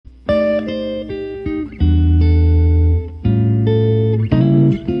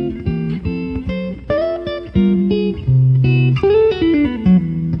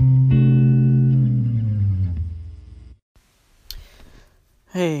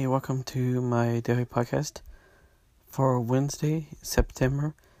Hey, welcome to my daily podcast for Wednesday,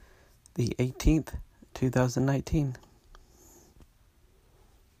 September the 18th, 2019.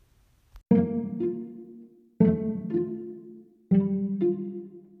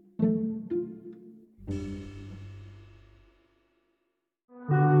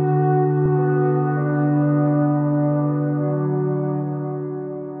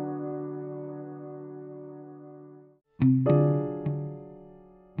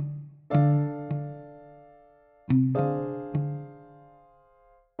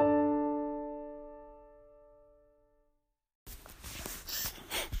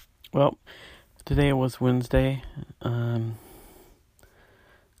 Well, today was Wednesday. I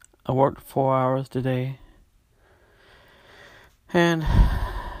worked 4 hours today. And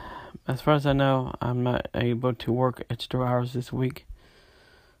as far as I know, I'm not able to work extra hours this week.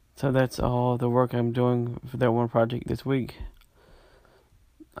 So that's all the work I'm doing for that one project this week.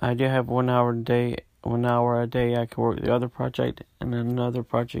 I do have 1 hour a day. 1 hour a day I can work the other project, and then another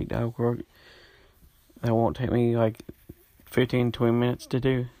project I'll work that won't take me like 15-20 minutes to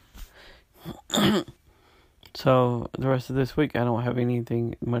do. So the rest of this week I don't have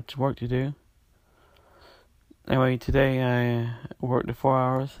anything much work to do. Anyway, today I worked the 4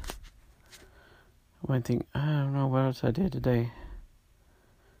 hours. I don't know what else I did today.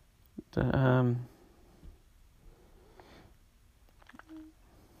 I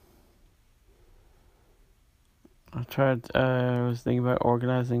was thinking about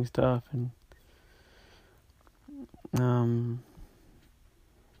organizing stuff, and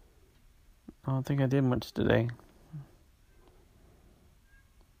I don't think I did much today.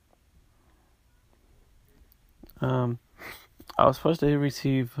 I was supposed to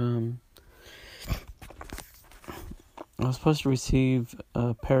receive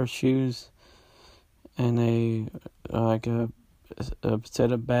a pair of shoes and a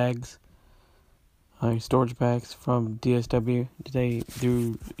set of bags, storage bags from DSW today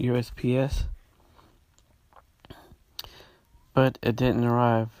through USPS, but it didn't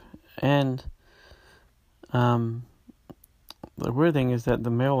arrive. And the weird thing is that the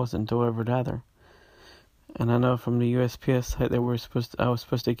mail wasn't delivered either. And I know from the USPS site that I was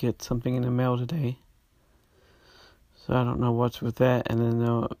supposed to get something in the mail today. So I don't know what's with that. And then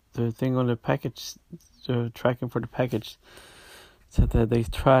the thing on the package, the tracking for the package, said that they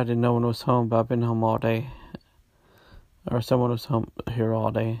tried and no one was home, but I've been home all day. Or someone was home here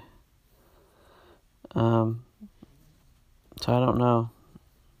all day. So I don't know.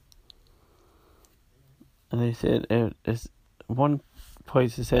 And they said it's one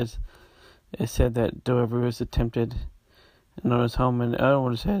place it said that delivery was attempted and no one was home, and the other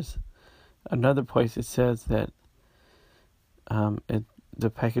one another place it says that the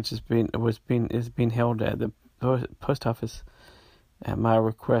package is being held at the post office at my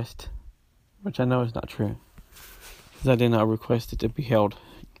request, which I know is not true, because I did not request it to be held.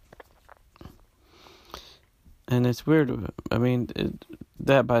 And it's weird. I mean,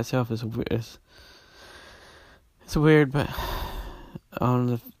 that by itself is weird, but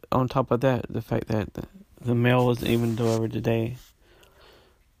on top of that, the fact that the mail wasn't even delivered today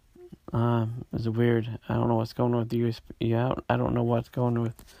is weird. I don't know what's going on with the USPS. I don't know what's going on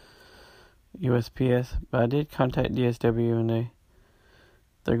with USPS, but I did contact DSW, and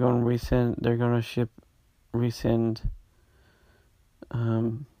they're going to resend. They're going to resend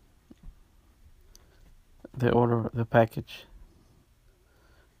the package,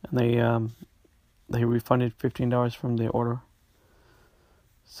 and they refunded $15 from the order.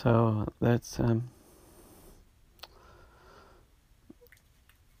 So that's at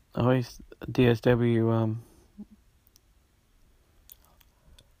least DSW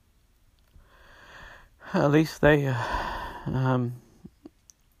at least they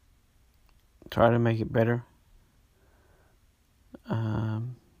try to make it better.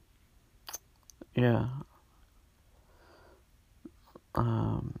 Yeah.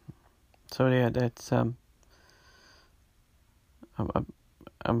 So yeah, that's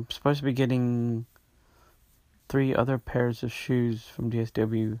I'm supposed to be getting 3 other pairs of shoes from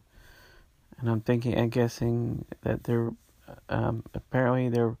DSW, and I'm guessing that they're apparently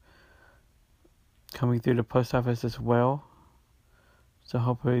they're coming through the post office as well. So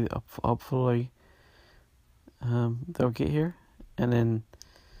hopefully they'll get here, and then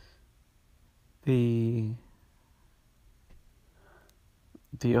the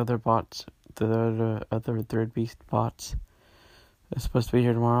other bots, the other Third Beast bots, are supposed to be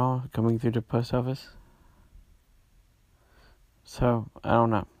here tomorrow, coming through the post office. So I don't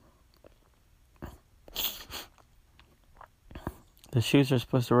know. The shoes are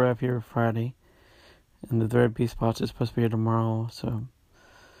supposed to arrive here Friday, and the Third Beast bots are supposed to be here tomorrow. So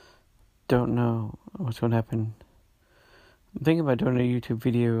don't know what's going to happen. I'm thinking about doing a YouTube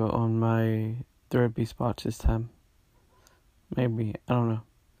video on my therapy spots this time. Maybe, I don't know.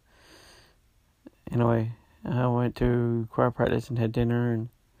 Anyway, I went to choir practice and had dinner, and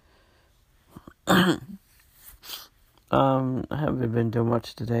I haven't been doing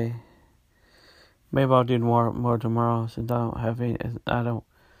much today. Maybe I'll do more tomorrow since I don't have any.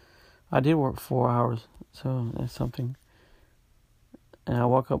 I did work 4 hours, so that's something. And I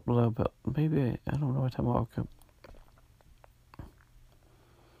woke up a little bit. Maybe I don't know what time I woke up.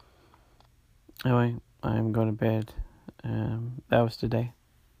 Anyway, I'm going to bed. That was today.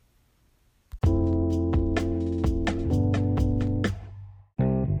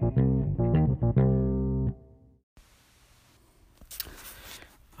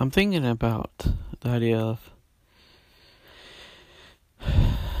 I'm thinking about the idea of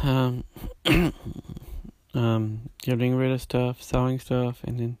getting rid of stuff, selling stuff,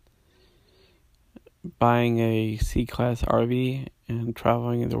 and then buying a C-class RV and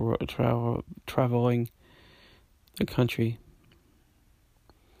traveling the country.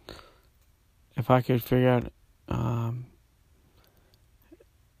 If I could figure out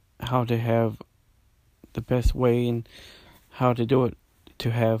how to have the best way and how to do it,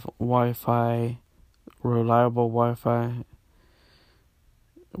 to have Wi-Fi, reliable Wi-Fi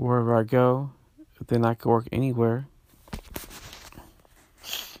wherever I go, then I could work anywhere.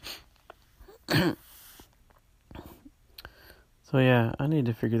 So yeah, I need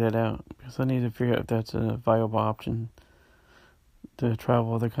to figure that out, because I need to figure out if that's a viable option to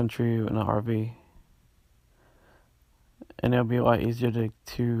travel the country in an RV. And it'll be a lot easier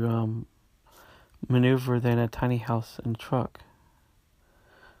to maneuver than a tiny house and truck.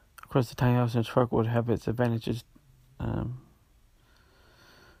 Of course, the tiny house and truck would have its advantages.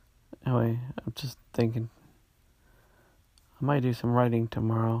 Anyway, I'm just thinking I might do some writing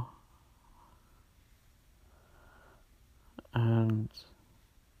tomorrow. And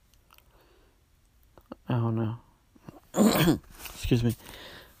I don't know. Excuse me.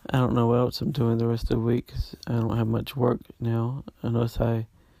 I don't know what else I'm doing the rest of the week, 'cause I don't have much work now, unless I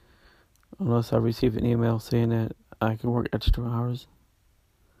receive an email saying that I can work extra hours.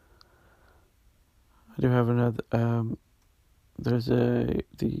 I do have another. There's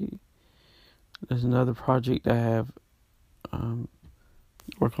another project I have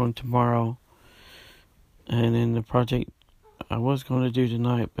work on tomorrow, and then the project I was going to do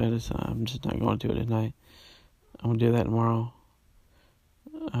tonight, but I'm just not going to do it tonight. I'm going to do that tomorrow.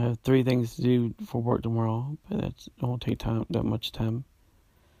 I have 3 things to do for work tomorrow, but it won't take that much time.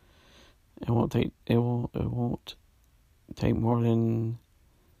 It won't take more than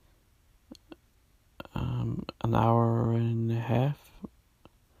an hour and a half.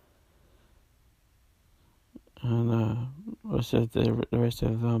 And the rest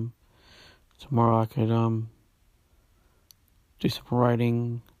of tomorrow I could do some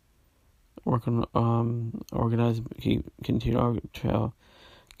writing, work on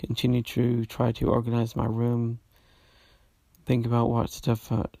continue to try to organize my room, think about what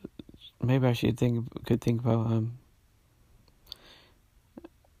stuff maybe I could think about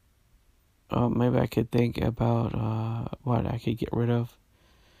maybe I could think about what I could get rid of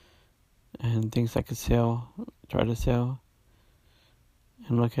and things I could try to sell,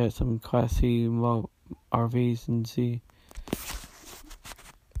 and look at some Class C RVs and see.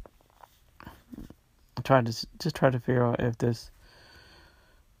 Try to figure out if this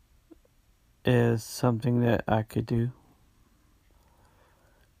is something that I could do.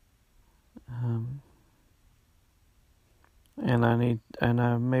 And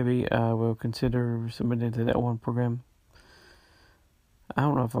maybe I will consider submitting to that one program. I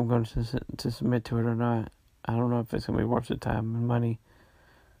don't know if I'm going to submit to it or not. I don't know if it's going to be worth the time and money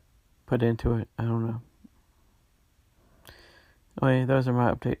put into it. I don't know. Anyway, those are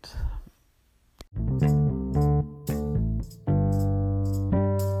my updates.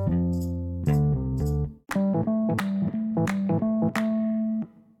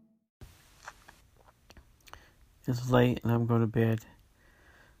 It's late and I'm going to bed.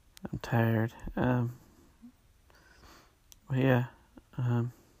 I'm tired. But yeah.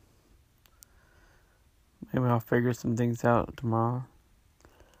 Maybe I'll figure some things out tomorrow.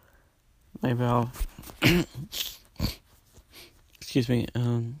 Maybe I'll excuse me, I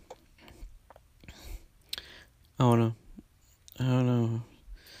don't know.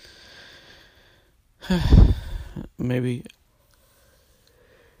 Maybe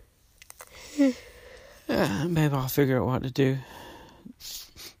I'll figure out what to do.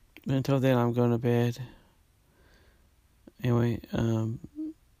 But until then, I'm going to bed. Anyway,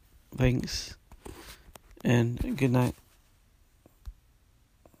 thanks, and good night.